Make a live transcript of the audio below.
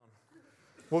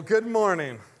Well, good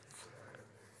morning.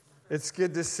 It's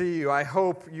good to see you. I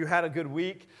hope you had a good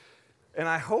week. And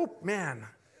I hope, man,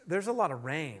 there's a lot of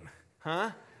rain,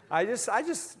 huh? I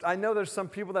know there's some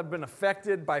people that have been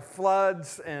affected by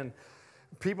floods and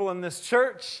people in this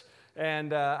church.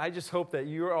 And I just hope that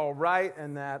you're all right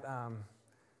and that,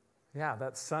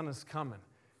 that sun is coming.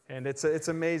 And it's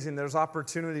amazing. There's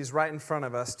opportunities right in front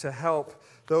of us to help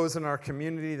those in our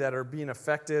community that are being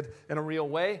affected in a real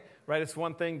way, right? It's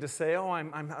one thing to say, oh,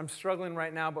 I'm struggling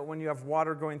right now, but when you have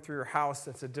water going through your house,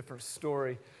 that's a different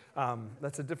story.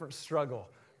 That's a different struggle,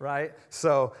 right?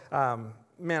 So,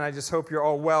 man, I just hope you're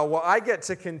all well. Well, I get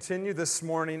to continue this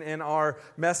morning in our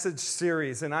message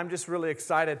series, and I'm just really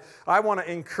excited. I want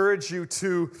to encourage you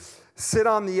to sit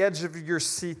on the edge of your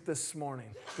seat this morning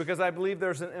because I believe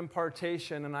there's an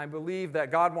impartation, and I believe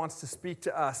that God wants to speak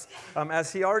to us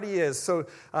as He already is. So,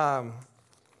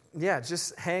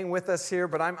 just hang with us here,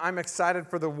 but I'm excited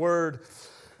for the Word.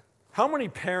 How many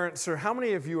parents or how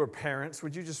many of you are parents?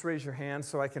 Would you just raise your hand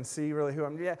so I can see really who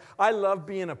I'm? Yeah, I love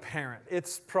being a parent.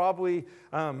 It's probably,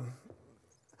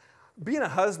 being a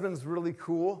husband's really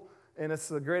cool, and it's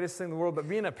the greatest thing in the world, but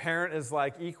being a parent is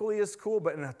like equally as cool,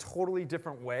 but in a totally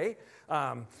different way.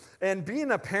 And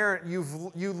being a parent,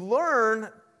 you learn,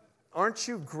 aren't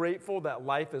you grateful that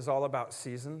life is all about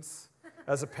seasons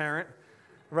as a parent,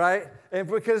 right? And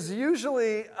because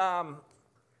usually,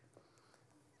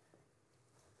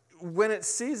 when it's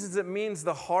seasons, it means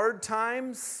the hard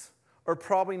times are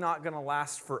probably not going to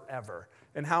last forever.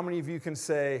 And how many of you can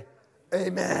say,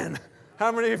 amen?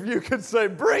 How many of you can say,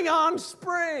 bring on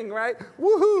spring, right?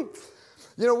 Woohoo!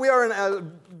 You know, we are in a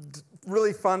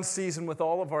really fun season with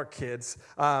all of our kids.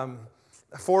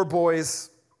 4 boys,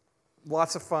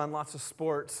 lots of fun, lots of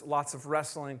sports, lots of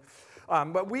wrestling.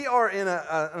 But we are in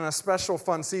a special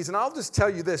fun season. I'll just tell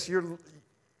you this.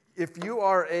 If you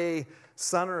are a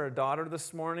son or a daughter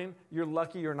this morning, you're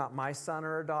lucky you're not my son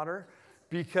or a daughter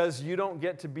because you don't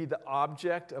get to be the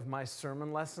object of my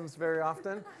sermon lessons very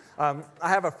often. I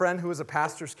have a friend who is a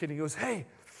pastor's kid. He goes, hey,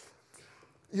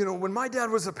 when my dad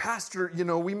was a pastor,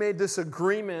 we made this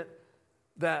agreement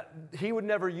that he would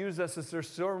never use us as their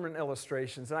sermon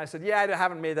illustrations. And I said, yeah, I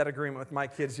haven't made that agreement with my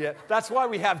kids yet. That's why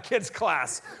we have kids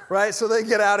class, right? So they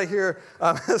get out of here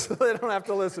so they don't have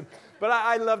to listen. But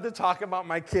I love to talk about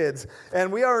my kids.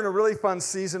 And we are in a really fun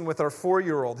season with our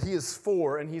 4-year-old. He is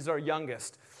 4, and he's our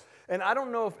youngest. And I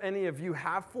don't know if any of you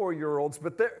have 4-year-olds,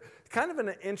 but they're kind of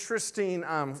an interesting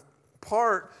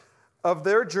part of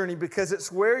their journey because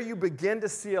it's where you begin to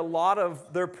see a lot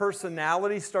of their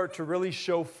personality start to really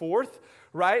show forth,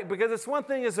 right? Because it's one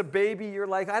thing as a baby, you're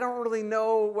like, I don't really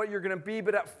know what you're going to be.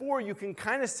 But at 4, you can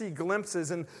kind of see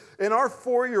glimpses. And our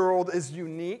 4-year-old is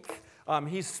unique.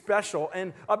 He's special.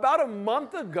 And about a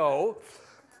month ago,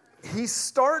 he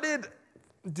started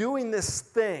doing this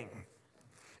thing.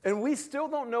 And we still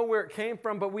don't know where it came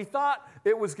from, but we thought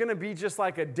it was going to be just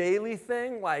like a daily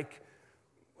thing, like,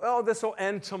 well, this will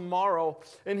end tomorrow.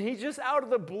 And he just out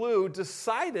of the blue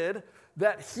decided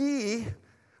that he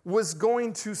was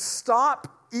going to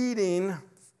stop eating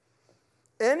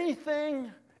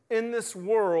anything in this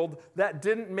world that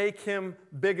didn't make him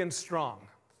big and strong.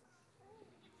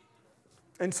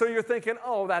 And so you're thinking,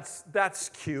 oh, that's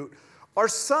cute. Our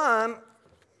son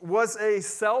was a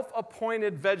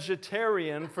self-appointed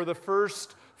vegetarian for the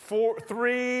first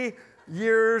 3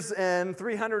 years and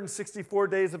 364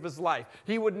 days of his life.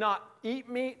 He would not eat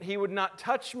meat. He would not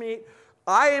touch meat.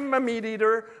 I am a meat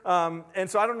eater, and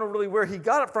so I don't know really where he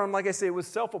got it from. Like I say, it was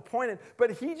self-appointed.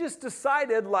 But he just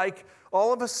decided, like,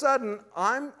 all of a sudden,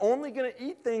 I'm only going to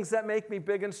eat things that make me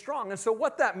big and strong. And so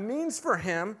what that means for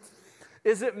him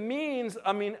is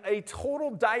a total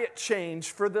diet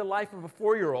change for the life of a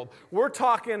 4-year-old. We're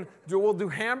talking, do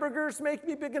hamburgers make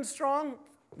me big and strong?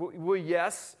 Well,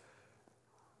 yes.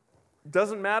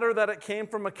 Doesn't matter that it came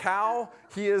from a cow.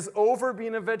 He is over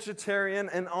being a vegetarian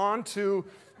and on to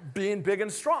being big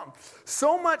and strong.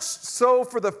 So much so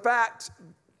for the fact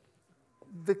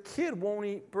the kid won't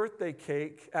eat birthday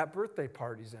cake at birthday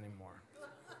parties anymore.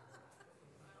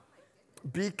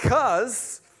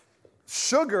 Because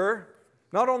sugar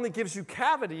not only gives you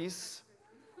cavities,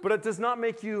 but it does not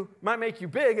might make you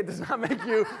big, it does not make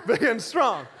you big and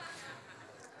strong.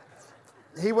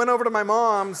 He went over to my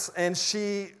mom's, and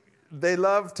they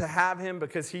love to have him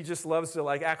because he just loves to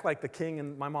act like the king,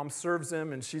 and my mom serves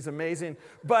him, and she's amazing.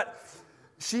 But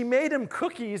she made him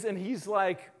cookies, and he's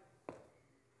like,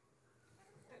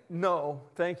 no,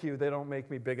 thank you, they don't make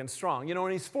me big and strong.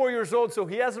 And he's 4 years old, so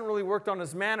he hasn't really worked on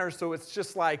his manners, so it's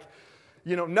just like,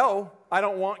 no, I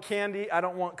don't want candy. I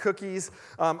don't want cookies.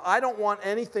 I don't want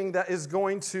anything that is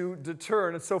going to deter.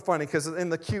 And it's so funny because in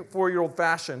the cute 4-year-old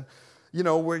fashion,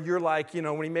 where you're like,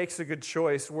 when he makes a good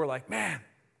choice, we're like, man,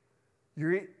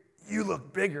 you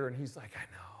look bigger. And he's like,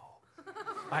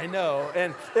 I know.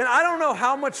 And I don't know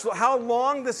how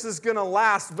long this is going to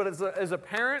last, but as a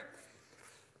parent,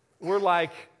 we're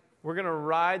like, we're going to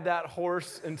ride that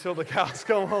horse until the cows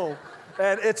come home.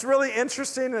 And it's really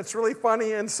interesting, and it's really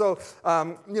funny, and so,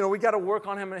 we got to work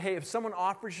on him. And hey, if someone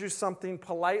offers you something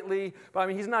politely, but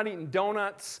he's not eating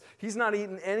donuts, he's not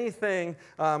eating anything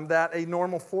that a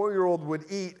normal 4-year-old would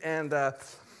eat, and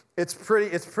it's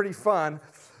pretty fun.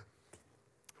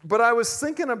 But I was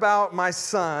thinking about my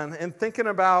son and thinking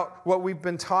about what we've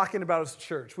been talking about as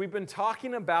church. We've been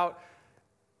talking about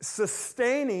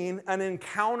sustaining an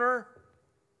encounter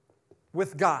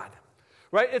with God.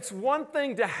 Right? It's one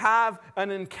thing to have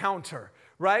an encounter,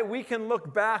 right? We can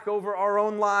look back over our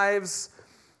own lives,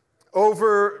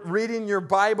 over reading your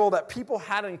Bible, that people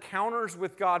had encounters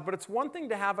with God, but it's one thing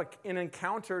to have an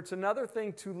encounter. It's another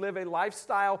thing to live a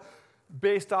lifestyle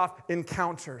based off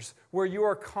encounters, where you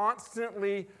are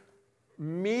constantly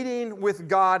meeting with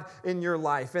God in your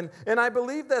life. And I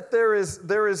believe that there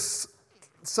is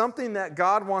something that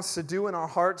God wants to do in our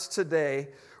hearts today,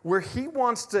 where he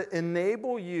wants to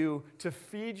enable you to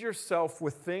feed yourself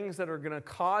with things that are going to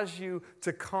cause you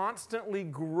to constantly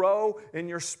grow in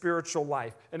your spiritual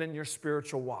life and in your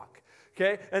spiritual walk.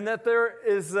 Okay? And that there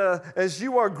is, as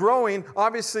you are growing,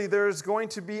 obviously there's going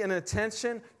to be an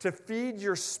attention to feed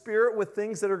your spirit with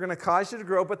things that are going to cause you to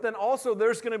grow, but then also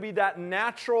there's going to be that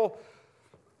natural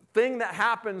thing that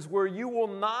happens where you will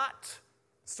not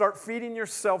start feeding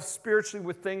yourself spiritually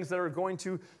with things that are going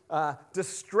to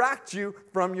distract you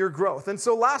from your growth. And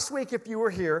so last week, if you were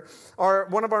here,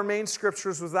 one of our main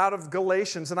scriptures was out of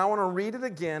Galatians, and I want to read it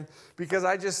again because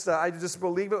I just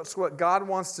believe it's what God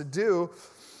wants to do.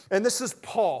 And this is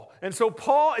Paul. And so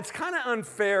Paul, it's kind of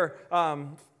unfair.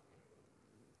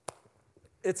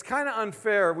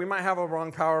 We might have a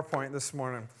wrong PowerPoint this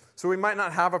morning, so we might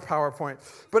not have a PowerPoint.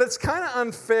 But it's kind of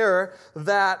unfair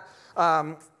that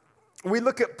we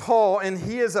look at Paul, and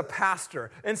he is a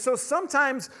pastor. And so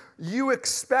sometimes you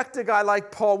expect a guy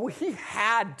like Paul, well, he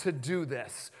had to do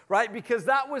this, right? Because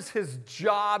that was his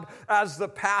job as the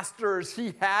pastor.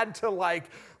 He had to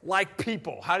like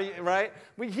people. Right?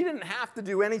 He didn't have to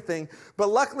do anything, but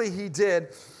luckily he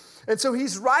did. And so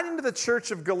he's writing to the church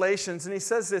of Galatians, and he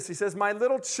says this. He says, "My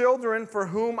little children, for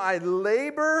whom I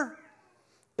labor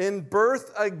in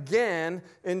birth again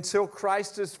until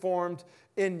Christ is formed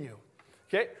in you."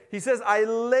 Okay? He says, I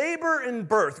labor in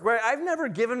birth, right? I've never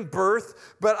given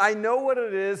birth, but I know what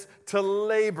it is to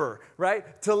labor,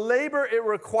 right? To labor, it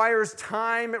requires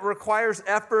time, it requires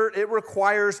effort, it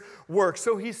requires work.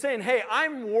 So he's saying, hey,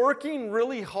 I'm working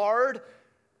really hard,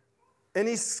 and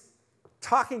he's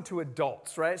talking to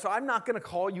adults, right? So I'm not going to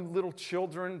call you little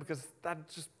children because that'd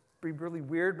just be really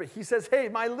weird, but he says, hey,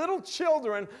 my little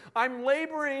children, I'm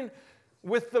laboring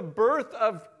with the birth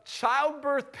of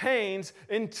childbirth pains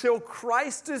until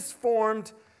Christ is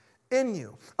formed in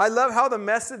you. I love how the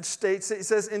Message states it. It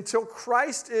says, until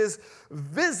Christ is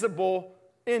visible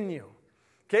in you.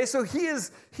 Okay, so he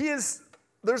is,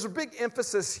 there's a big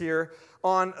emphasis here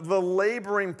on the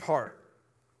laboring part,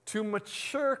 to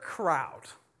mature crowd.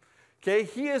 Okay,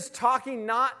 he is talking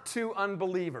not to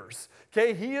unbelievers.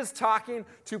 Okay, he is talking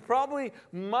to probably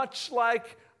much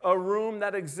like a room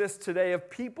that exists today of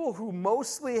people who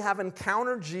mostly have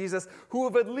encountered Jesus, who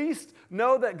have at least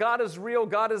know that God is real,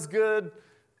 God is good,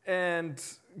 and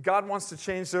God wants to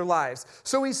change their lives.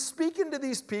 So he's speaking to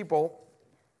these people,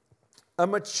 a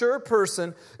mature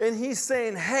person, and he's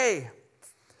saying, hey,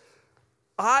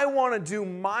 I want to do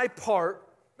my part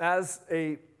as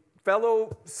a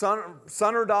fellow son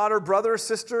or daughter, brother or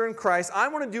sister in Christ. I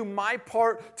want to do my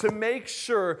part to make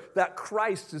sure that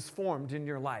Christ is formed in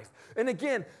your life. And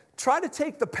again, try to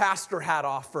take the pastor hat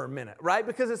off for a minute, right?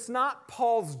 Because it's not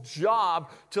Paul's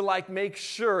job to make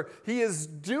sure. He is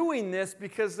doing this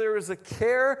because there is a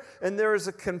care and there is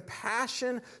a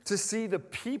compassion to see the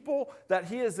people that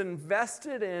he has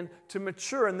invested in to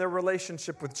mature in their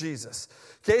relationship with Jesus.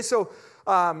 Okay, so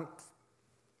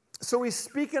he's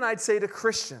speaking, I'd say, to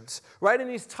Christians, right? And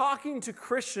he's talking to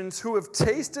Christians who have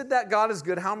tasted that God is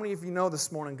good. How many of you know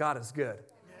this morning God is good?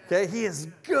 Okay, he is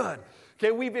good.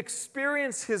 Okay, we've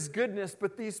experienced his goodness,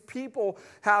 but these people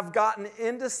have gotten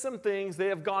into some things. They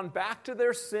have gone back to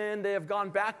their sin. They have gone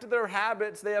back to their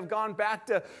habits. They have gone back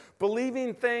to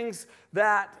believing things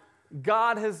that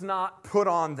God has not put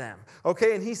on them.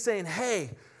 Okay, and he's saying, hey,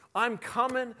 I'm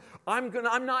coming. I'm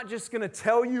not just going to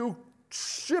tell you,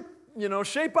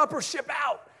 shape up or ship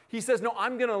out. He says, no,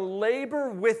 I'm going to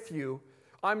labor with you.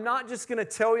 I'm not just going to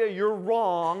tell you you're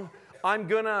wrong. I'm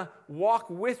going to walk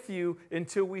with you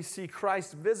until we see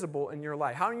Christ visible in your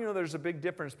life. How do you know there's a big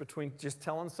difference between just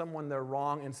telling someone they're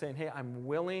wrong and saying, hey, I'm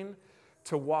willing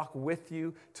to walk with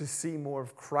you to see more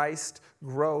of Christ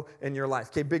grow in your life?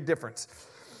 Okay, big difference.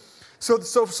 So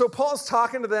Paul's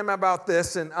talking to them about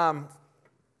this, and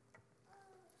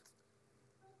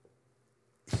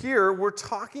here we're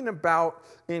talking about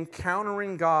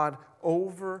encountering God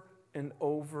over and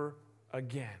over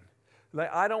again.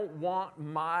 Like, I don't want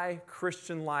my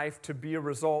Christian life to be a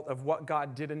result of what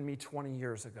God did in me 20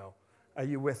 years ago. Are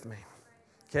you with me?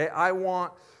 Okay, I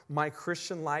want my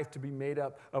Christian life to be made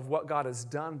up of what God has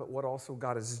done, but what also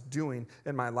God is doing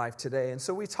in my life today. And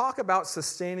so we talk about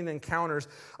sustaining encounters.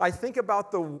 I think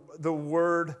about the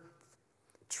word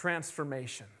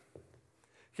transformation.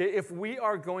 Okay, if we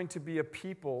are going to be a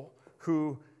people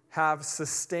who have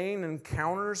sustained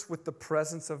encounters with the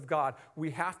presence of God,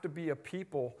 we have to be a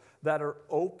people that are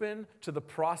open to the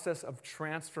process of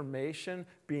transformation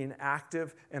being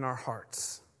active in our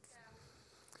hearts.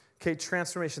 Okay,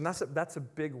 transformation, that's a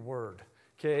big word.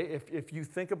 Okay, if you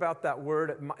think about that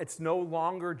word, it's no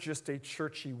longer just a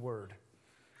churchy word.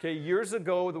 Okay, years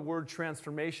ago, the word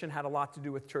transformation had a lot to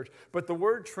do with church. But the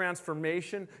word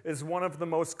transformation is one of the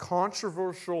most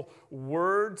controversial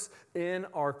words in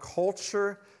our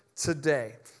culture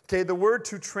today. Okay, the word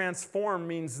to transform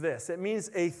means this. It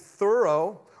means a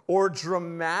thorough or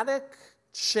dramatic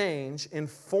change in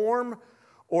form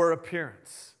or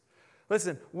appearance.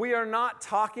 Listen, we are not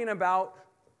talking about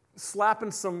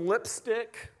slapping some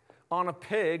lipstick on a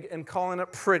pig and calling it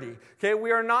pretty. Okay,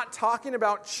 we are not talking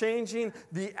about changing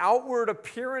the outward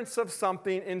appearance of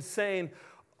something and saying,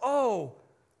 oh,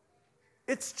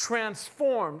 it's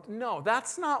transformed. No,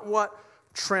 that's not what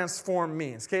transform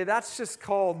means. Okay, that's just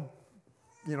called,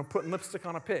 putting lipstick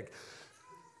on a pig.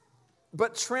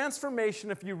 But transformation,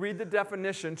 if you read the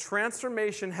definition,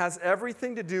 transformation has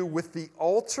everything to do with the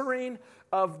altering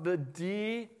of the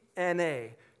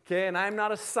DNA. Okay, and I'm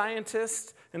not a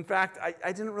scientist. In fact,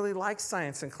 I didn't really like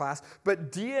science in class.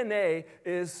 But DNA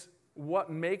is what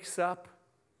makes up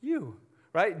you,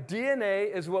 right?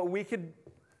 DNA is what we could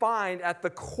find at the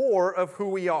core of who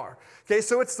we are. Okay,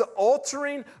 so it's the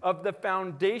altering of the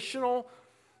foundational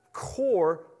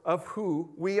core of who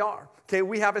we are. Okay,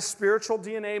 we have a spiritual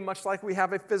DNA much like we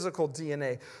have a physical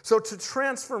DNA. So to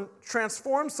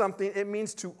transform something, it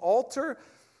means to alter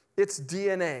its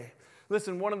DNA.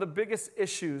 Listen, one of the biggest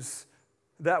issues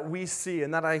that we see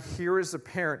and that I hear as a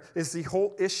parent is the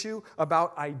whole issue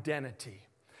about identity.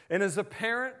 And as a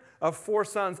parent of 4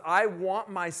 sons, I want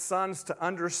my sons to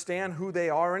understand who they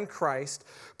are in Christ,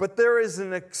 but there is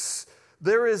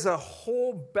a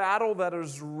whole battle that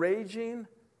is raging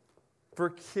for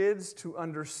kids to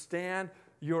understand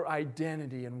your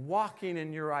identity and walking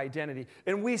in your identity.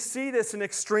 And we see this in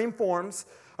extreme forms,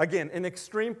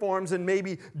 and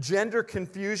maybe gender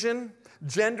confusion,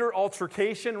 gender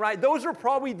altercation, right? Those are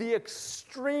probably the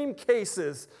extreme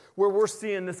cases where we're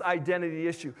seeing this identity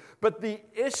issue. But the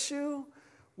issue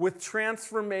with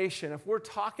transformation, if we're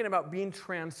talking about being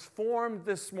transformed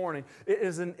this morning, it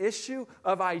is an issue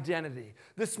of identity.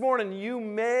 This morning, you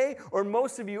may, or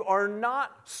most of you, are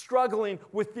not struggling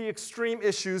with the extreme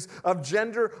issues of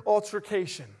gender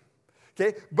altercation.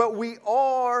 Okay? But we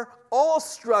are all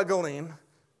struggling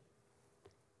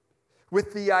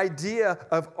with the idea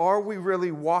of, are we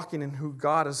really walking in who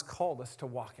God has called us to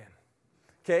walk in?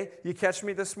 Okay? You catch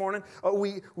me this morning?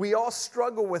 We all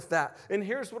struggle with that. And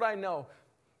here's what I know.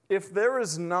 If there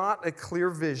is not a clear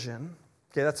vision,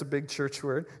 okay, that's a big church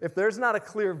word. If there's not a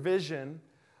clear vision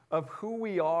of who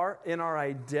we are in our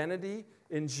identity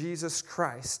in Jesus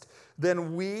Christ,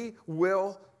 then we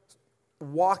will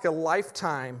walk a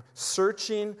lifetime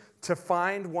searching to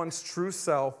find one's true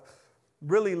self,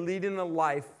 really leading a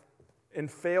life in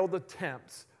failed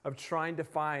attempts of trying to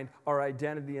find our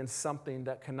identity in something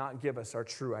that cannot give us our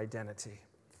true identity.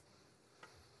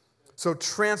 So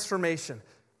transformation.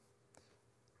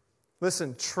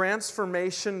 Listen,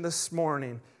 transformation this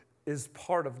morning is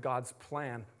part of God's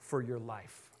plan for your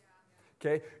life.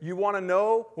 Okay? You want to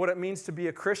know what it means to be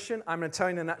a Christian? I'm going to tell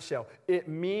you in a nutshell. It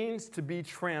means to be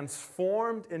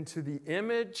transformed into the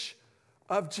image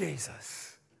of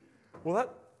Jesus.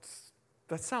 Well,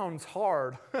 that sounds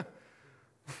hard.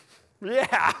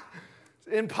 Yeah,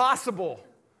 impossible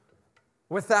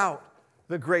without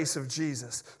the grace of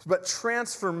Jesus. But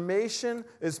transformation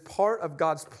is part of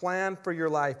God's plan for your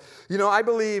life. I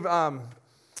believe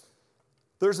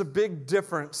there's a big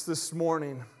difference this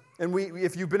morning. And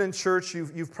if you've been in church,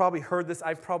 you've probably heard this.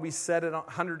 I've probably said it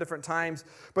 100 different times.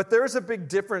 But there's a big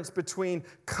difference between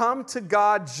come to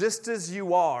God just as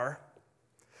you are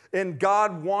and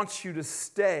God wants you to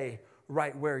stay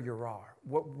right where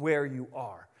you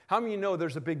are. How many of you know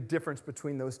there's a big difference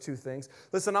between those two things?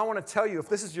 Listen, I want to tell you, if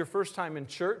this is your first time in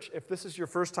church, if this is your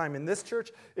first time in this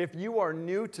church, if you are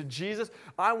new to Jesus,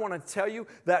 I want to tell you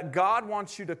that God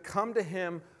wants you to come to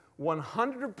Him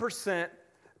 100%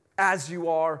 as you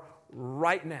are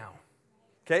right now.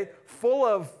 Okay? Full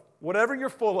of whatever you're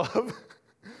full of.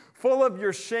 Full of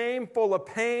your shame, full of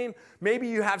pain. Maybe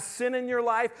you have sin in your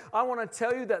life. I want to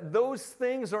tell you that those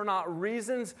things are not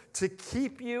reasons to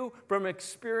keep you from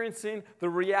experiencing the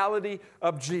reality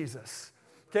of Jesus.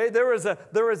 Okay, there is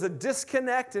a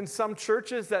disconnect in some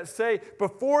churches that say,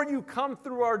 before you come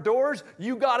through our doors,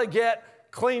 you got to get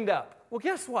cleaned up. Well,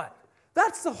 guess what?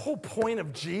 That's the whole point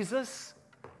of Jesus.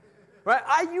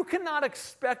 Right? You cannot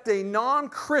expect a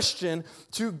non-Christian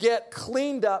to get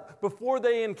cleaned up before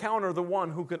they encounter the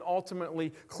one who can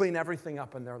ultimately clean everything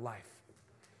up in their life.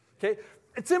 Okay?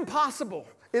 It's impossible.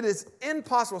 It is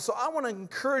impossible. So I want to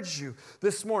encourage you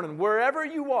this morning, wherever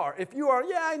you are, if you are,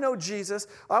 I know Jesus,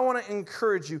 I want to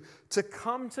encourage you to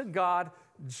come to God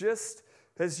just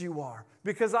as you are.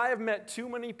 Because I have met too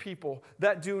many people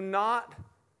that do not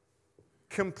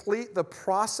complete the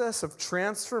process of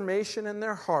transformation in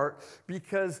their heart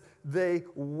because they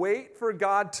wait for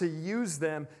God to use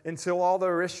them until all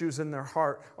their issues in their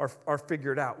heart are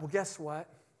figured out. Well, guess what?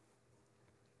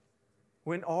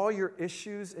 When all your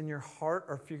issues in your heart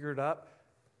are figured up,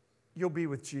 you'll be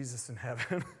with Jesus in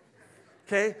heaven.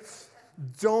 Okay?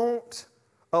 Don't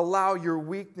allow your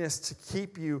weakness to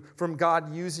keep you from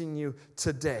God using you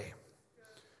today.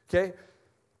 Okay?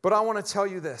 But I want to tell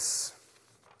you this.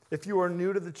 If you are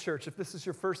new to the church, if this is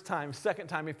your first time, second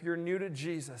time, if you're new to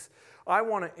Jesus, I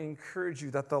want to encourage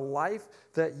you that the life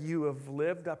that you have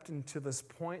lived up until this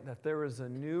point, that there is a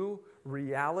new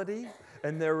reality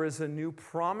and there is a new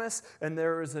promise and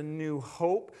there is a new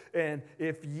hope. And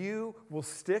if you will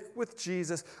stick with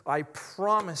Jesus, I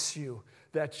promise you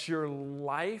that your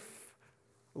life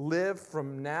lived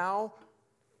from now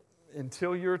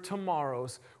until your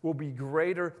tomorrows will be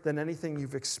greater than anything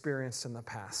you've experienced in the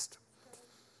past.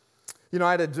 You know,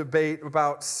 I had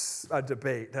that's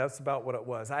about what it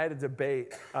was. I had a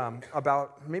debate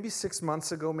about maybe 6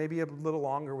 months ago, maybe a little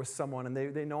longer with someone,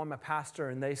 and they know I'm a pastor,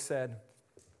 and they said,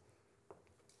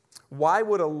 why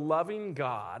would a loving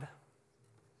God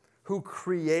who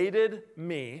created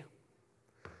me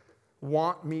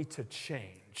want me to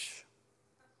change?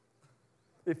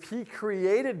 If He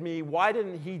created me, why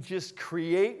didn't He just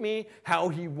create me how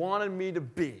He wanted me to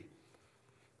be?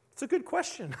 It's a good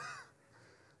question.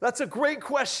 That's a great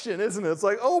question, isn't it? It's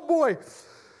like, oh boy.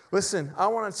 Listen, I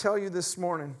want to tell you this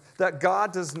morning that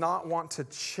God does not want to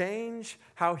change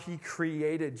how He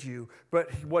created you,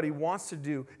 but what He wants to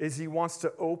do is He wants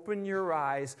to open your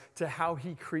eyes to how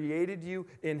He created you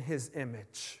in His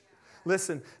image.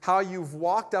 Listen, how you've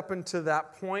walked up into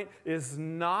that point is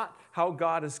not how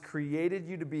God has created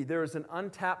you to be. There is an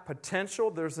untapped potential.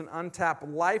 There's an untapped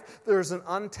life. There's an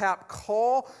untapped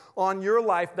call on your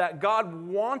life that God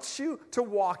wants you to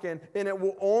walk in, and it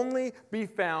will only be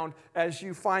found as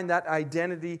you find that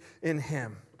identity in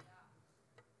Him.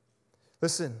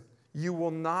 Listen, you will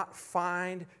not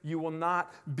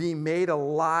be made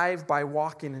alive by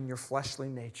walking in your fleshly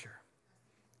nature.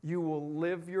 You will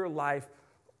live your life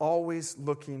always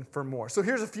looking for more. So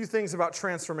here's a few things about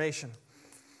transformation.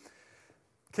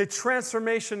 Okay,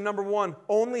 transformation, number one,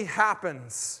 only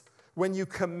happens when you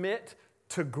commit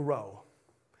to grow.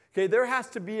 Okay, there has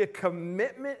to be a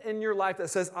commitment in your life that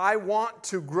says, I want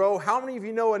to grow. How many of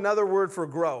you know another word for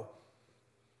grow?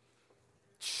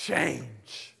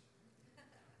 Change.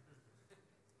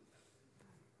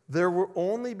 There will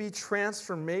only be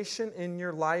transformation in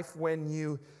your life when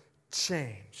you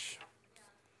change.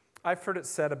 I've heard it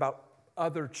said about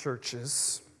other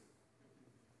churches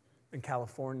in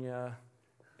California,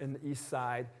 in the East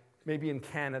Side, maybe in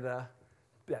Canada,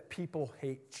 that people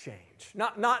hate change.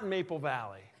 Not in Maple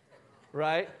Valley,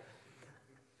 right?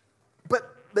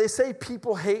 But they say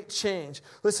people hate change.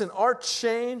 Listen, our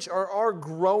change or our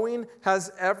growing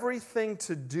has everything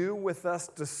to do with us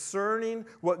discerning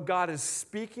what God is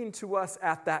speaking to us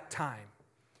at that time.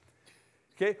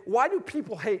 Okay? Why do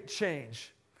people hate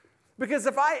change? Because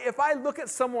if I look at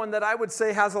someone that I would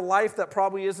say has a life that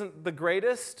probably isn't the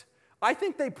greatest, I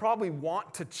think they probably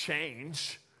want to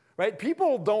change, right?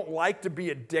 People don't like to be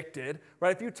addicted,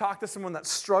 right? If you talk to someone that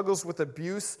struggles with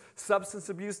abuse, substance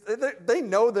abuse, they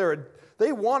know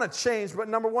they want to change, but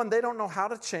number one, they don't know how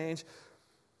to change.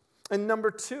 And number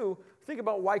two, think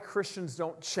about why Christians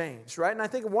don't change, right? And I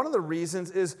think one of the reasons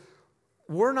is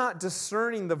we're not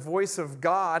discerning the voice of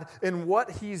God and what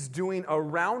He's doing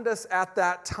around us at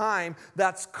that time,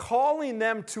 that's calling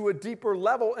them to a deeper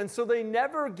level, and so they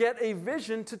never get a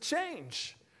vision to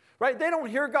change, right? They don't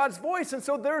hear God's voice, and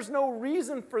so there's no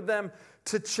reason for them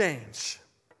to change.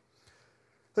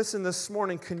 Listen, this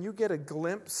morning, can you get a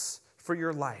glimpse for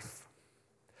your life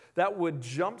that would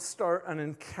jumpstart an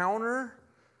encounter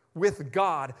with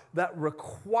God that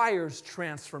requires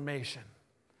transformation?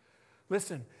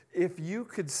 Listen, if you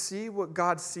could see what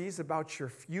God sees about your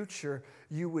future,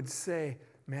 you would say,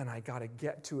 man, I got to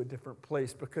get to a different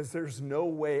place because there's no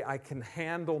way I can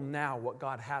handle now what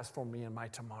God has for me in my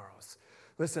tomorrows.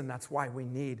 Listen, that's why we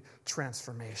need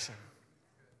transformation.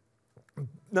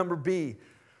 Number B,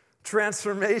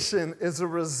 transformation is a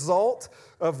result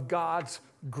of God's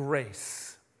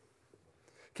grace.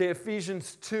 Okay,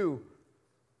 Ephesians 2.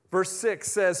 Verse 6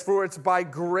 says, for it's by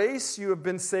grace you have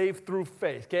been saved through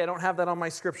faith. Okay, I don't have that on my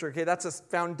scripture. Okay, that's a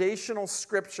foundational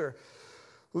scripture.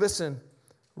 Listen,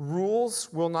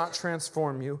 rules will not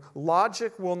transform you.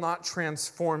 Logic will not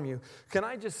transform you. Can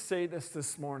I just say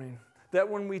this morning? That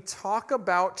when we talk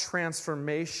about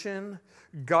transformation,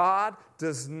 God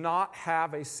does not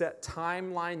have a set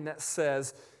timeline that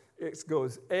says it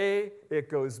goes A, it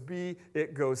goes B,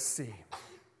 it goes C.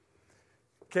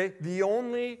 Okay, the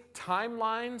only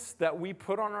timelines that we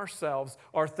put on ourselves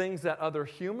are things that other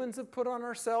humans have put on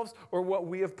ourselves or what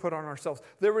we have put on ourselves.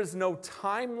 There is no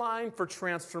timeline for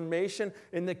transformation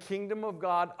in the kingdom of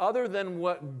God other than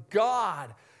what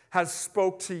God has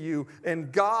spoke to you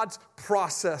and God's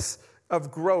process of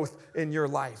growth in your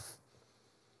life.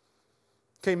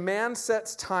 Okay, man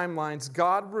sets timelines.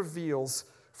 God reveals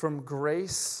from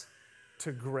grace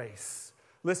to grace.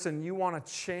 Listen, you want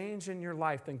to change in your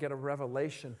life, then get a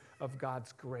revelation of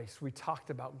God's grace. We talked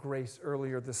about grace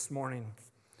earlier this morning.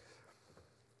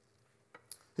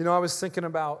 You know, I was thinking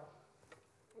about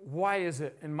why is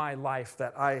it in my life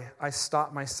that I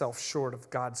stop myself short of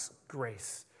God's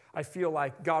grace? I feel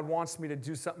like God wants me to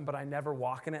do something, but I never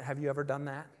walk in it. Have you ever done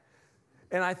that?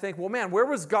 And I think, well, man, where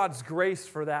was God's grace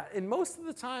for that? And most of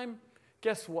the time,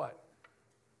 guess what?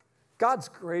 God's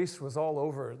grace was all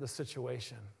over the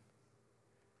situation.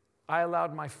 I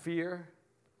allowed my fear.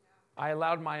 I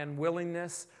allowed my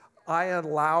unwillingness. I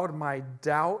allowed my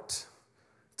doubt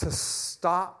to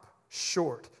stop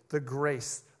short the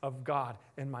grace of God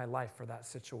in my life for that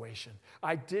situation.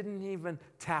 I didn't even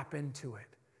tap into it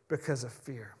because of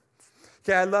fear.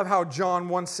 Okay, I love how John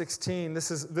 1:16,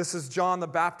 this is John the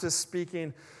Baptist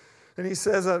speaking, and he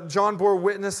says, John bore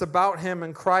witness about him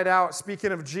and cried out,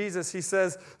 speaking of Jesus, he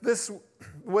says, this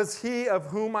was he of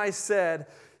whom I said,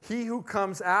 he who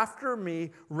comes after me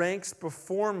ranks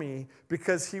before me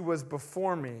because he was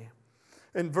before me.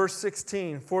 In verse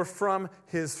 16, for from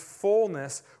his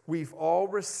fullness we've all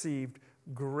received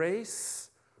grace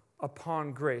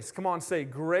upon grace. Come on, say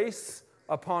grace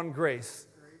upon grace.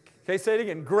 Okay, say it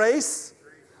again. Grace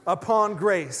upon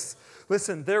grace.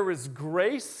 Listen, there is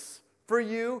grace for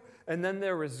you, and then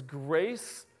there is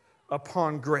grace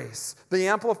upon grace. The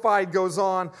Amplified goes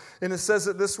on, and it says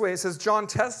it this way. It says, John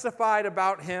testified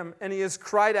about him, and he has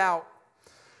cried out,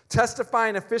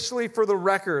 testifying officially for the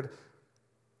record,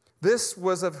 this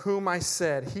was of whom I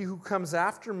said, he who comes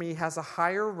after me has a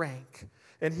higher rank,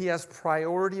 and he has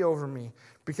priority over me,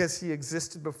 because he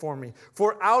existed before me.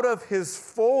 For out of his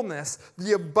fullness,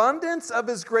 the abundance of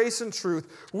his grace and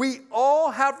truth, we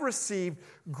all have received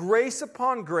grace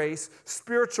upon grace,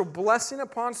 spiritual blessing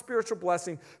upon spiritual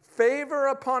blessing, favor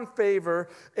upon favor,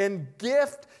 and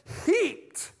gift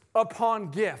heaped upon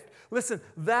gift. Listen,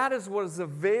 that is what is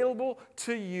available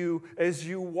to you as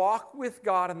you walk with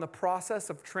God in the process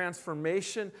of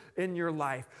transformation in your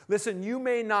life. Listen, you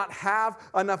may not have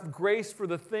enough grace for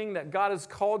the thing that God has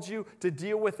called you to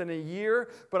deal with in a year,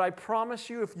 but I promise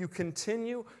you, if you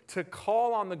continue to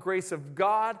call on the grace of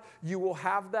God, you will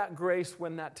have that grace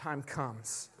when that time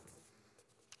comes.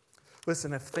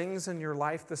 Listen, if things in your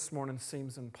life this morning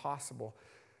seems impossible,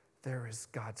 there is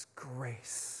God's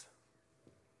grace.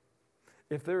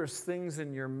 If there's things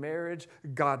in your marriage,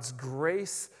 God's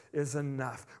grace is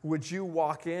enough. Would you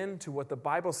walk into what the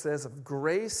Bible says of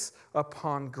grace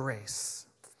upon grace?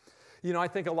 You know, I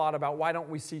think a lot about why don't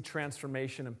we see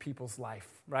transformation in people's life,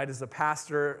 right? As a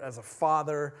pastor, as a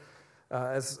father,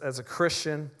 as a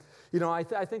Christian. You know, I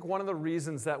think one of the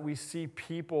reasons that we see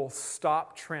people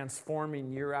stop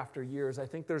transforming year after year is I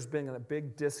think there's been a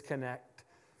big disconnect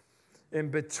in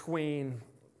between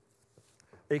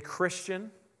a Christian,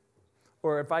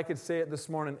 or if I could say it this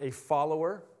morning, a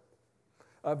follower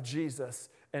of Jesus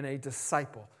and a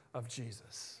disciple of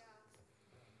Jesus.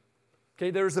 Okay,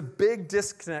 there's a big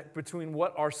disconnect between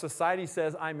what our society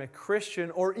says, I'm a Christian,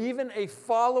 or even a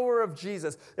follower of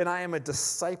Jesus, and I am a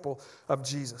disciple of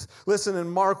Jesus. Listen, in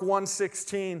Mark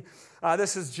 1:16,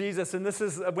 this is Jesus, and this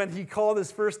is when he called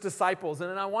his first disciples.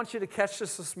 And I want you to catch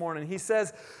this morning. He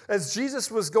says, as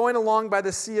Jesus was going along by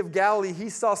the Sea of Galilee, he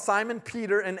saw Simon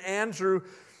Peter and Andrew,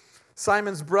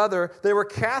 Simon's brother. They were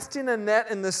casting a net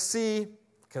in the sea,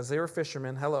 because they were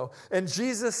fishermen. Hello. And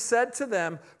Jesus said to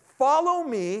them, follow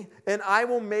me, and I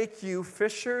will make you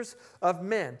fishers of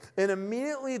men. And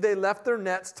immediately they left their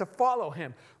nets to follow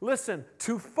him. Listen,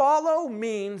 to follow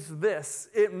means this.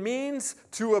 It means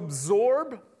to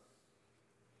absorb,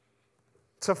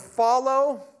 to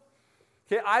follow.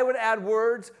 Okay, I would add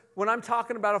words. When I'm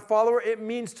talking about a follower, it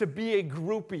means to be a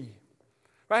groupie.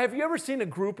 Right? Have you ever seen a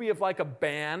groupie of like a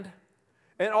band?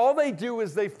 And all they do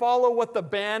is they follow what the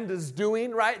band is doing,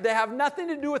 right? They have nothing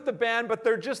to do with the band, but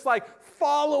they're just like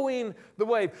following the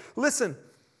wave. Listen,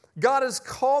 God has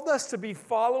called us to be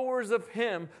followers of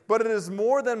him, but it is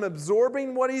more than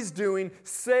absorbing what he's doing,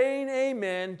 saying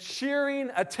amen,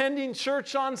 cheering, attending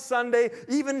church on Sunday,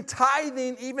 even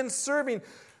tithing, even serving.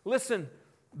 Listen,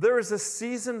 there is a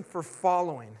season for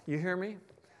following. You hear me?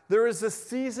 There is a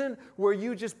season where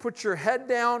you just put your head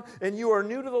down and you are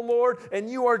new to the Lord and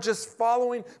you are just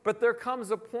following. But there comes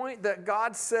a point that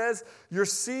God says, your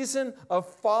season of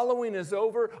following is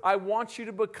over. I want you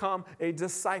to become a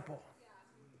disciple.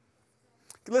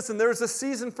 Listen, there's a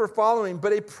season for following,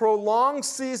 but a prolonged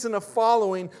season of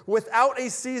following without a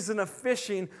season of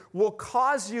fishing will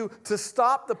cause you to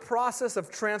stop the process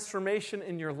of transformation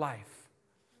in your life.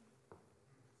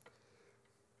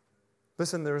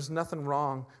 Listen, there is nothing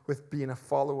wrong with being a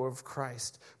follower of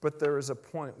Christ, but there is a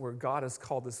point where God has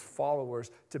called his followers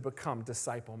to become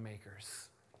disciple makers.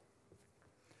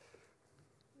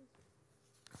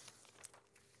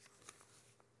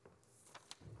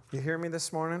 You hear me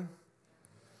this morning?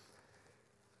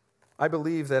 I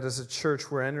believe that as a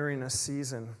church, we're entering a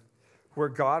season where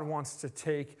God wants to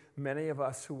take many of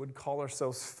us who would call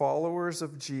ourselves followers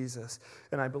of Jesus,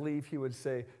 and I believe he would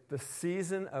say, the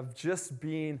season of just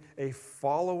being a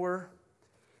follower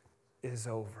is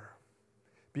over.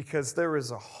 Because there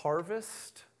is a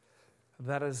harvest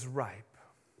that is ripe,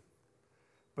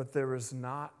 but there is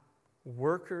not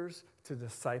workers to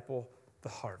disciple the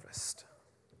harvest.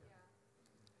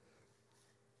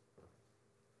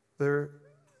 There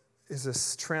is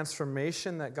this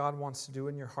transformation that God wants to do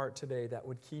in your heart today that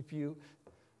would keep you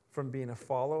from being a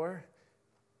follower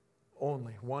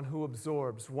only, one who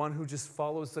absorbs, one who just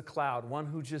follows the cloud, one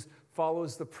who just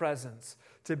follows the presence,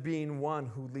 to being one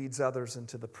who leads others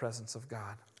into the presence of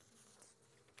God.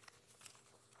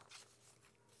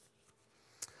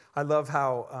 I love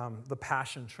how the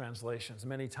Passion translations,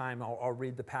 many times I'll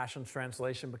read the Passion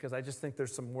translation because I just think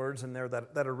there's some words in there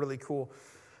that are really cool.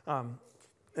 And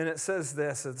it says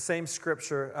this, the same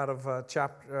scripture out of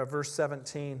verse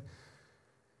 17.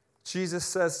 Jesus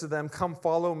says to them, come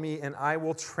follow me and I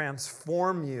will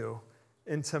transform you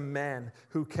into men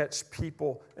who catch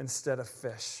people instead of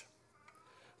fish.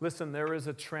 Listen, there is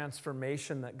a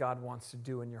transformation that God wants to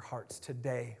do in your hearts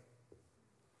today.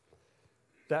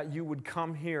 That you would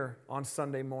come here on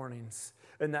Sunday mornings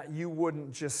and that you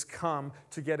wouldn't just come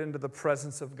to get into the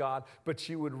presence of God, but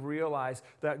you would realize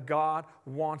that God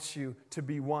wants you to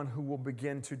be one who will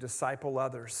begin to disciple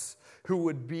others, who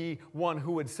would be one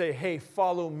who would say, hey,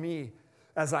 follow me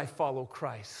as I follow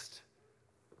Christ.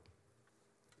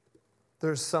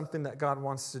 There's something that God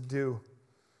wants to do.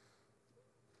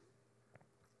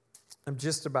 I'm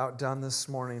just about done this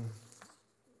morning.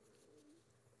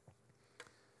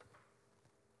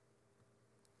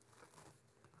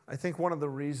 I think one of the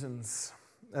reasons,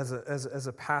 as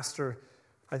a pastor,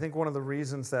 I think one of the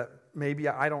reasons that maybe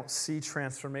I don't see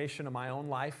transformation in my own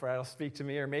life, or I'll speak to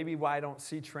me, or maybe why I don't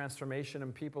see transformation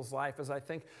in people's life, is I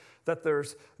think that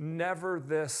there's never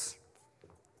this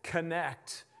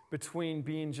connect between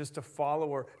being just a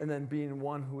follower and then being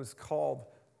one who is called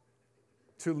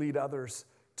to lead others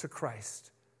to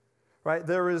Christ. Right?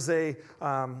 There is a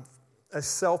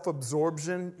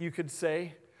self-absorption, you could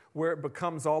say, where it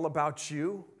becomes all about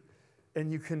you. And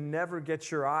you can never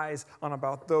get your eyes on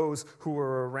about those who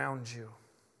are around you.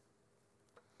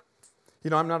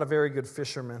 You know, I'm not a very good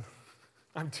fisherman.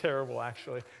 I'm terrible,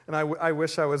 actually. And I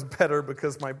wish I was better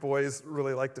because my boys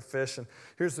really like to fish. And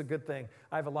here's the good thing.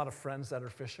 I have a lot of friends that are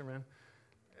fishermen.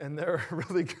 And they're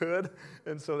really good.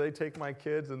 And so they take my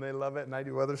kids and they love it. And I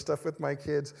do other stuff with my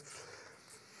kids.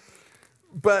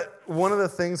 But one of the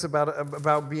things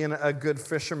about being a good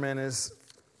fisherman is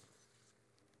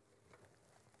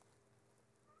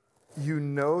you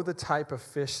know the type of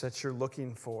fish that you're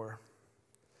looking for.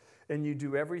 and you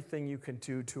do everything you can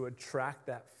do to attract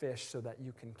that fish so that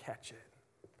you can catch it.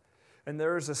 And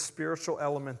there is a spiritual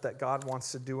element that God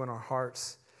wants to do in our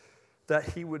hearts, that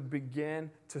he would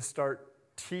begin to start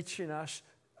teaching us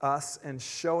and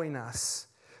showing us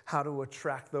how to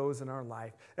attract those in our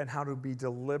life and how to be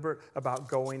deliberate about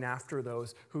going after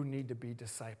those who need to be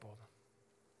discipled.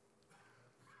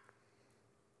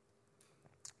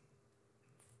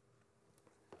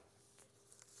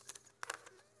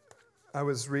 I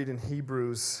was reading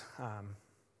Hebrews,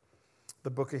 the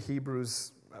book of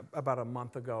Hebrews, about a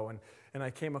month ago, and I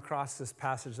came across this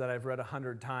passage that I've read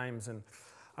 100 times, and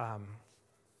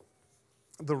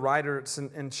the writer, it's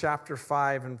in chapter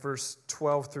 5 and verse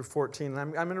 12 through 14, and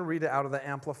I'm going to read it out of the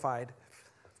Amplified.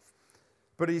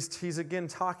 But he's again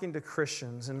talking to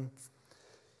Christians, and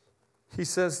he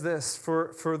says this,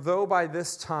 For though by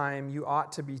this time you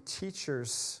ought to be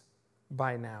teachers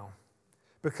by now,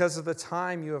 because of the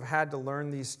time you have had to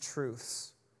learn these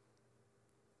truths.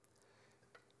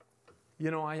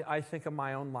 You know, I think of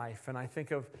my own life, and I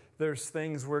think of there's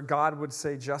things where God would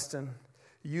say, Justin,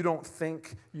 you don't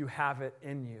think you have it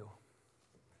in you.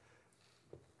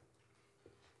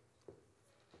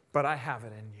 But I have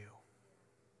it in you.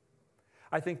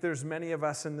 I think there's many of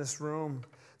us in this room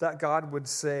that God would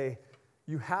say,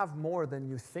 you have more than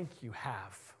you think you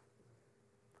have.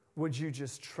 Would you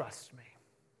just trust me?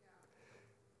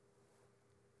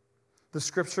 The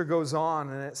scripture goes on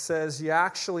and it says, you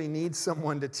actually need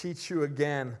someone to teach you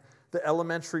again the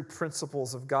elementary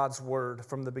principles of God's word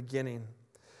from the beginning.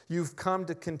 You've come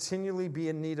to continually be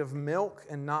in need of milk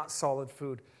and not solid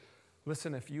food.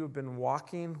 Listen, if you have been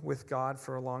walking with God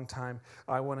for a long time,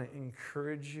 I want to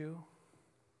encourage you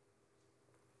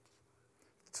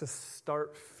to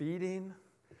start feeding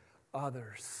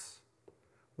others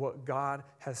what God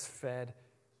has fed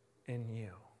in you.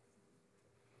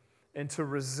 And to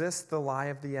resist the lie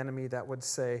of the enemy that would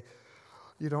say,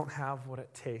 you don't have what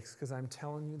it takes. Because I'm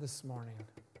telling you this morning,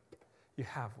 you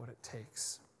have what it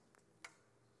takes.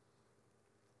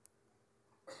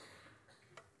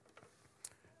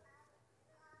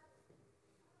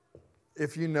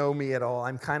 If you know me at all,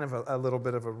 I'm kind of a little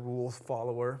bit of a rule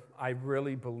follower. I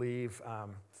really believe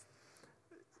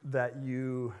that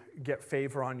you get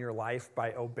favor on your life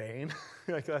by obeying.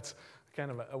 Like that's kind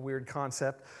of a weird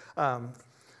concept.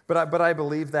 But I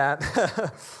believe that.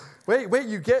 wait,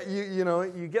 you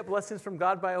get blessings from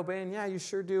God by obeying? Yeah, you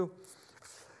sure do.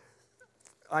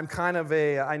 I'm kind of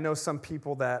I know some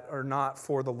people that are not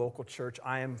for the local church.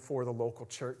 I am for the local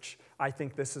church. I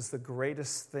think this is the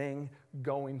greatest thing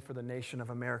going for the nation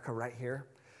of America right here.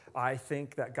 I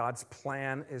think that God's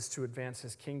plan is to advance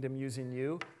his kingdom using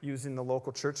you, using the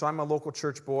local church. So I'm a local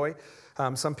church boy.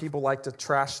 Some people like to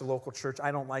trash the local church.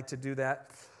 I don't like to do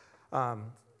that.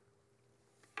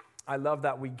 I love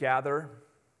that we gather.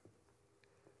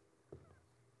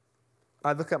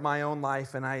 I look at my own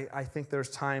life, and I think there's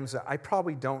times that I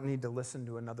probably don't need to listen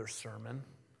to another sermon,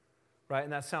 right?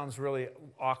 And that sounds really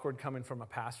awkward coming from a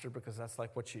pastor because that's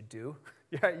like what you do.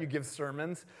 Yeah, you give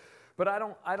sermons. But I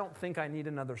don't think I need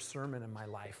another sermon in my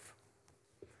life.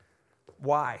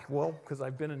 Why? Well, because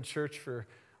I've been in church for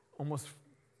almost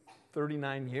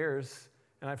 39 years,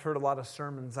 and I've heard a lot of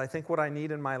sermons. I think what I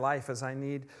need in my life is I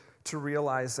need to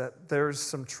realize that there's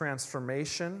some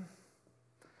transformation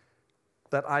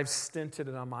that I've stinted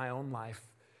in on my own life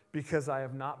because I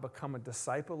have not become a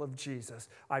disciple of Jesus.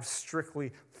 I've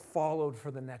strictly followed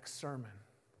for the next sermon.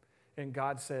 And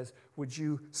God says, would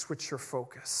you switch your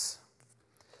focus?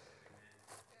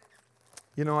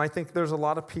 You know, I think there's a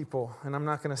lot of people, and I'm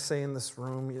not going to say in this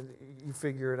room, you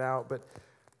figure it out, but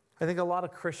I think a lot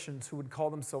of Christians who would call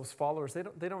themselves followers,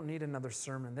 they don't need another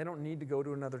sermon. They don't need to go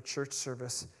to another church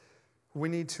service. We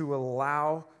need to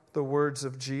allow the words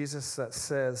of Jesus that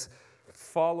says,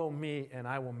 follow me and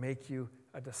I will make you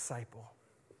a disciple.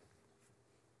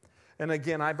 And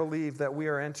again, I believe that we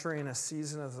are entering a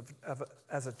season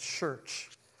as a church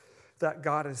that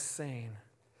God is saying,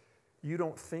 you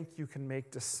don't think you can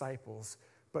make disciples,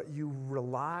 but you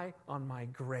rely on my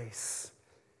grace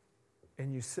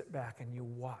and you sit back and you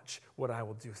watch what I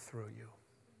will do through you.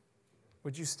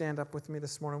 Would you stand up with me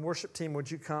this morning? Worship team, would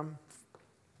you come?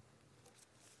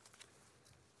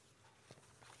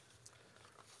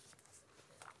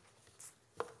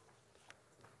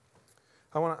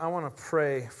 I want to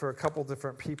pray for a couple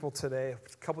different people today,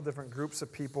 a couple different groups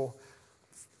of people.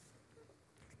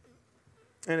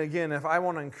 And again, if I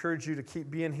want to encourage you to keep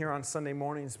being here on Sunday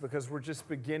mornings because we're just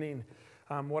beginning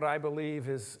what I believe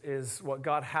is what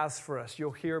God has for us.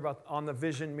 You'll hear about on the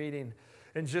vision meeting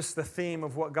and just the theme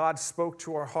of what God spoke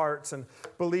to our hearts and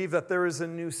believe that there is a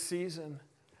new season.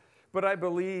 But I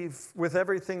believe with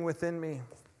everything within me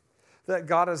that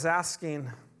God is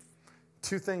asking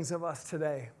two things of us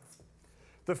today.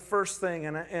 The first thing,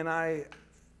 and I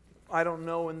don't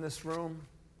know in this room,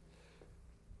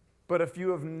 but if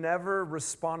you have never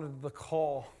responded to the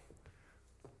call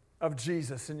of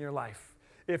Jesus in your life,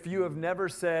 if you have never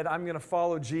said, I'm going to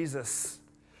follow Jesus,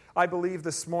 I believe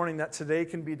this morning that today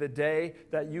can be the day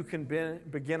that you can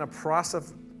begin a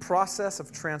process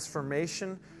of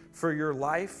transformation for your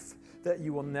life that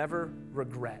you will never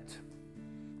regret.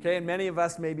 Okay, and many of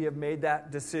us maybe have made that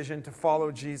decision to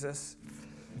follow Jesus.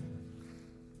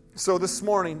 So this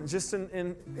morning, just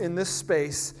in this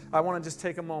space, I want to just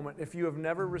take a moment. If you have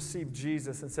never received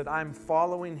Jesus and said, I'm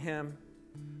following him,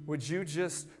 would you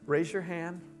just raise your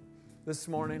hand this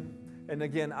morning? And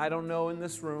again, I don't know in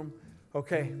this room.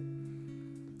 Okay,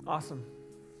 awesome.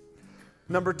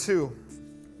 Number 2,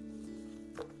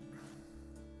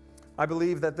 I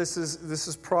believe that this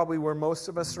is probably where most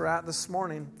of us are at this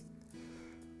morning.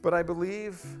 But I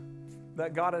believe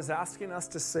that God is asking us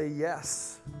to say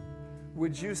yes.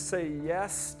 Would you say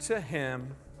yes to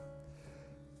him,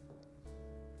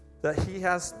 that he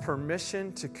has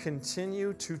permission to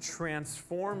continue to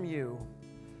transform you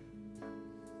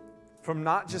from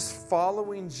not just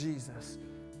following Jesus,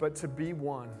 but to be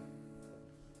one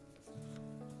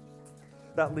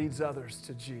that leads others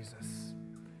to Jesus?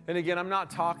 And again, I'm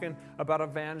not talking about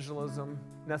evangelism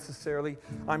necessarily.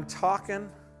 I'm talking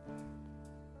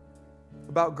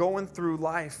about going through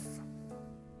life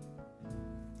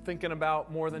thinking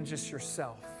about more than just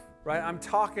yourself, right? I'm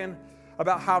talking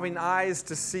about having eyes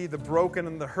to see the broken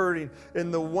and the hurting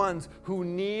and the ones who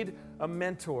need a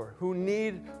mentor, who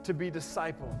need to be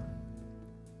discipled.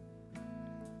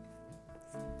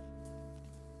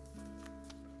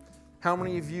 How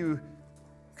many of you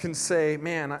can say,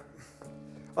 man,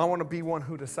 I want to be one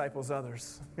who disciples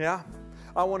others? Yeah?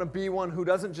 I want to be one who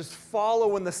doesn't just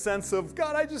follow in the sense of,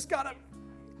 God, I just got to.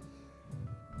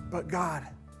 But God,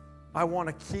 I want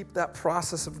to keep that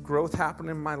process of growth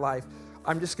happening in my life.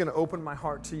 I'm just going to open my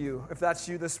heart to you. If that's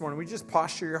you this morning, we just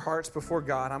posture your hearts before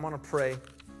God. I'm going to pray.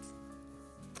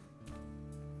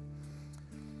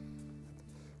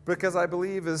 Because I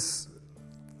believe as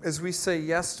we say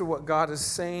yes to what God is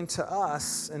saying to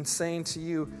us and saying to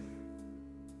you,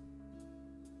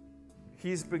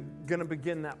 he's going to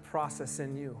begin that process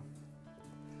in you.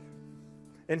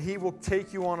 And he will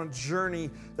take you on a journey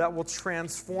that will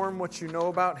transform what you know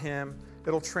about him.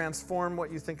 It'll transform what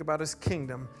you think about his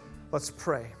kingdom. Let's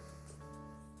pray.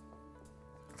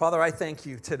 Father, I thank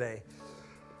you today,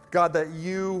 God, that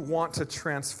you want to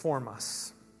transform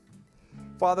us.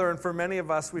 Father, and for many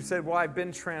of us, we've said, well, I've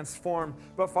been transformed.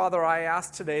 But Father, I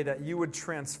ask today that you would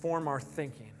transform our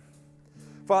thinking.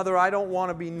 Father, I don't want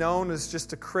to be known as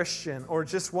just a Christian or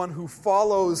just one who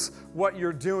follows what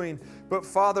you're doing. But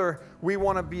Father, we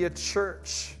want to be a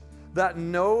church that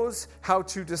knows how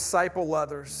to disciple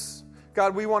others.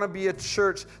 God, we want to be a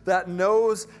church that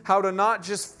knows how to not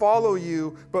just follow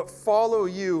you, but follow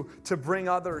you to bring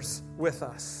others with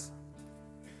us.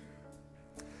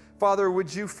 Father,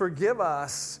 would you forgive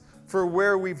us for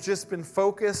where we've just been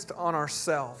focused on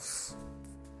ourselves?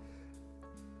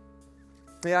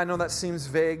 Yeah, I know that seems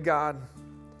vague, God.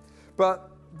 But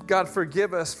God,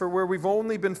 forgive us for where we've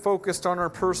only been focused on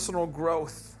our personal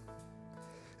growth.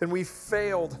 And we've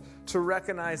failed to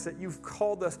recognize that you've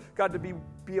called us, God, to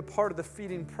be a part of the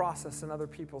feeding process in other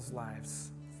people's lives.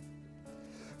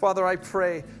 Father, I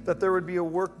pray that there would be a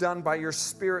work done by your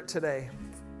Spirit today.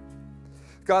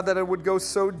 God, that it would go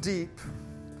so deep.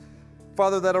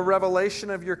 Father, that a revelation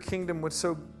of your kingdom would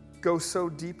go so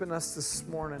deep in us this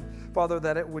morning. Father,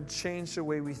 that it would change the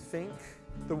way we think,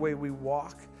 the way we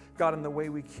walk, God, and the way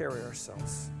we carry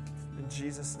ourselves. In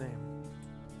Jesus' name.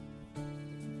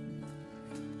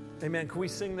 Amen. Can we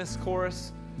sing this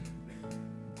chorus?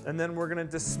 And then we're going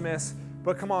to dismiss.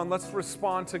 But come on, let's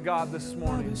respond to God this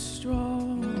morning. Love is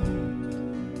strong.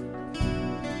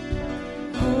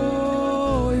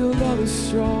 Oh, your love is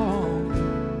strong.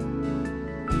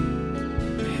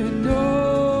 And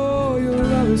oh, your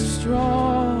love is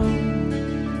strong.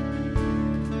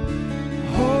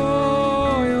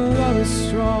 Oh, your love is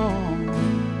strong.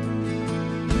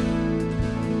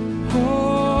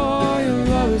 Oh, your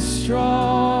love is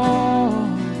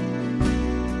strong.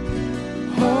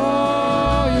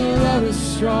 Oh, your love is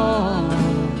strong.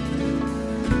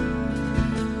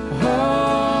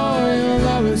 Oh, your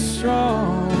love is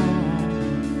strong.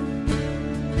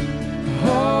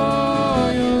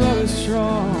 Oh, your love is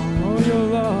strong. Oh, your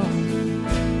love.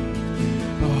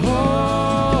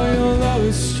 Oh, your love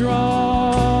is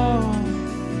strong.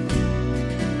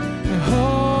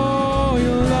 Oh,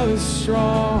 your love is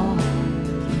strong.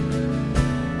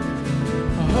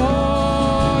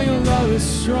 Oh, your love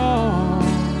strong.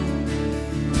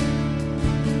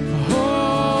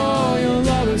 Oh, your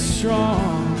love is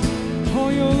strong. Oh,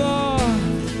 your love.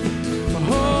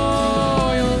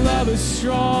 Oh, your love is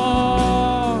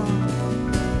strong.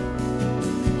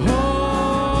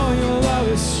 Oh, your love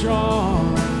is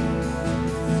strong.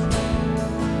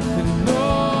 And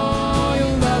oh,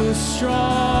 your love is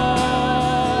strong.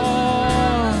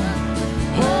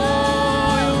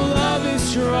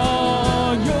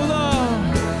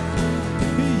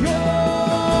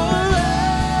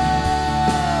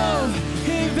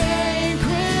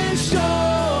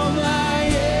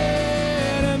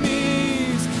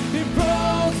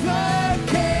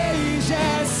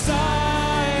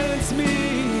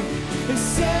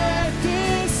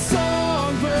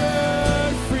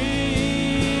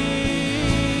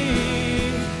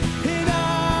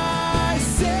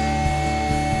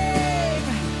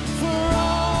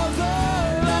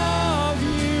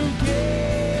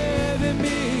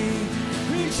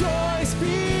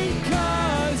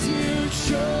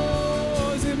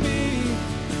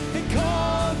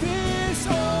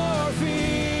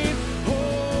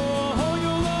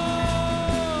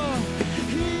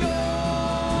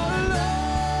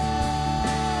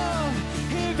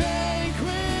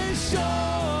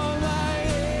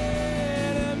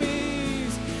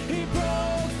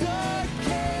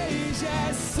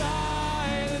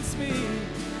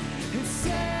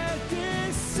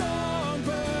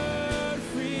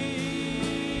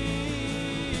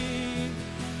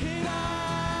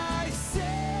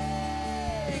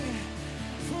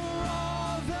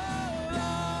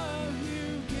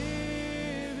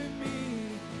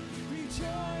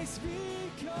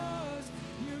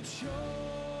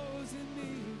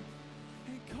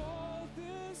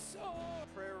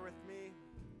 Prayer with me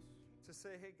to say,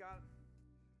 hey, God,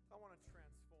 I want to transform.